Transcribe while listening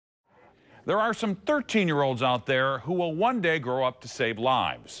There are some 13-year-olds out there who will one day grow up to save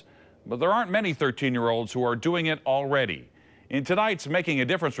lives. But there aren't many 13-year-olds who are doing it already. In tonight's Making a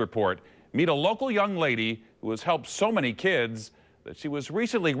Difference report, meet a local young lady who has helped so many kids that she was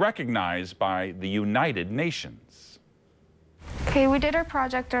recently recognized by the United Nations. Okay, we did our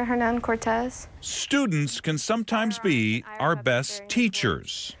project on Hernan Cortez. Students can sometimes be our best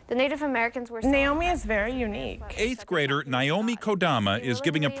teachers. The Native Americans were... Naomi is very unique. 8th grader Naomi Kodama is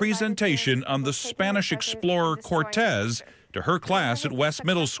giving a presentation on the Spanish explorer Cortez to her class at West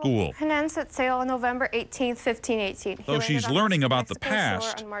Middle School. Hernan set sail on November 18th, 1518. Though she's learning about the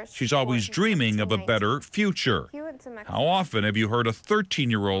past, she's always dreaming of a better future. How often have you heard a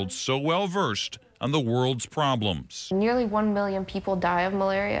 13-year-old so well-versed on the world's problems? Nearly 1 million people die of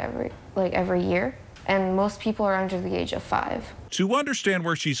malaria every year, and most people are under the age of 5. To understand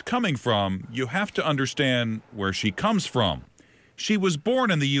where she's coming from, you have to understand where she comes from. She was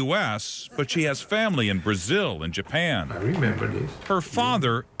born in the U.S., but she has family in Brazil and Japan. I remember this. Her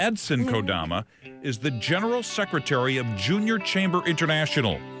father, Edson Kodama, is the General Secretary of Junior Chamber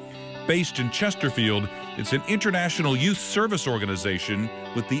International. Based in Chesterfield, it's an international youth service organization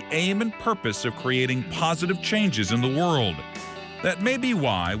with the aim and purpose of creating positive changes in the world. That may be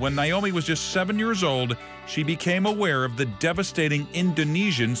why, when Naomi was just 7 years old, she became aware of the devastating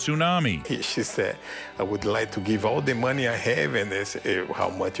Indonesian tsunami. She said, I would like to give all the money I have, and they said, how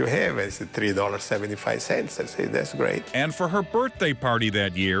much you have? I said, $3.75. I said, that's great. And for her birthday party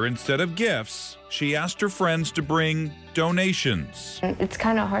that year, instead of gifts, she asked her friends to bring donations. It's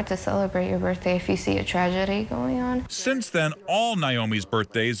kind of hard to celebrate your birthday if you see a tragedy going on. Since then, all Naomi's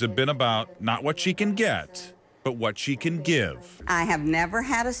birthdays have been about not what she can get, but what she can give. I have never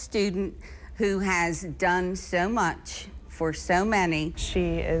had a student who has done so much for so many.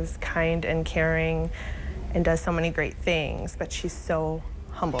 She is kind and caring and does so many great things, but she's so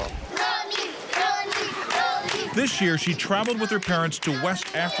humble. This year, she traveled with her parents to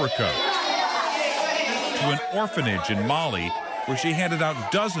West Africa, to an orphanage in Mali, where she handed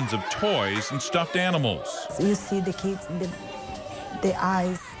out dozens of toys and stuffed animals. You see the kids, the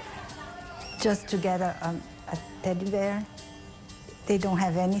eyes, just to get a teddy bear. They don't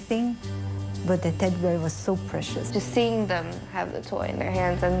have anything, but the teddy bear was so precious. Just seeing them have the toy in their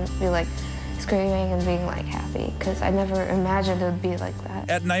hands and be like screaming and being like happy, because I never imagined it would be like that.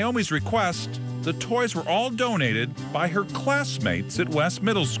 At Naomi's request, the toys were all donated by her classmates at West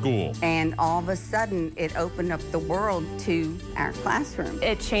Middle School. And all of a sudden, it opened up the world to our classroom.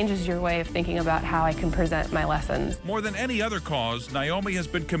 It changes your way of thinking about how I can present my lessons. More than any other cause, Naomi has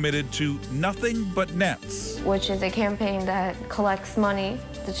been committed to Nothing But Nets, which is a campaign that collects money.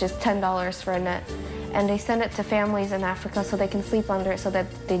 It's just $10 for a net. And they send it to families in Africa so they can sleep under it so that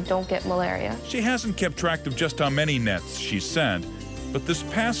they don't get malaria. She hasn't kept track of just how many nets she's sent, but this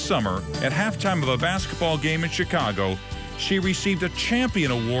past summer, at halftime of a basketball game in Chicago, she received a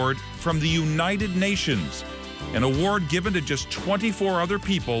champion award from the United Nations, an award given to just 24 other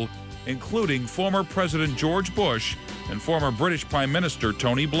people, including former President George Bush and former British Prime Minister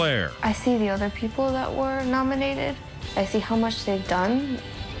Tony Blair. I see the other people that were nominated. I see how much they've done,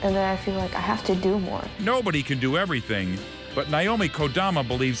 and then I feel like I have to do more. Nobody can do everything, but Naomi Kodama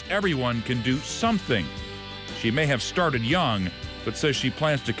believes everyone can do something. She may have started young, but says she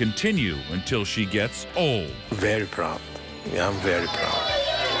plans to continue until she gets old. Very proud. Yeah, I'm very proud.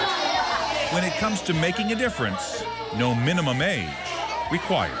 When it comes to making a difference, no minimum age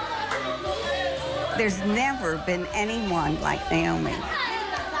required. There's never been anyone like Naomi.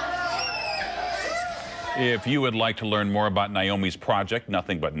 If you would like to learn more about Naomi's project,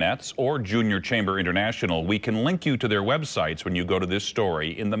 Nothing But Nets, or Junior Chamber International, we can link you to their websites when you go to this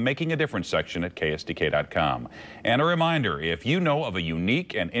story in the Making a Difference section at KSDK.com. And a reminder, if you know of a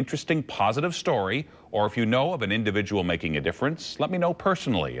unique and interesting positive story, or if you know of an individual making a difference, let me know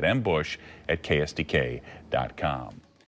personally at mbush@ksdk.com.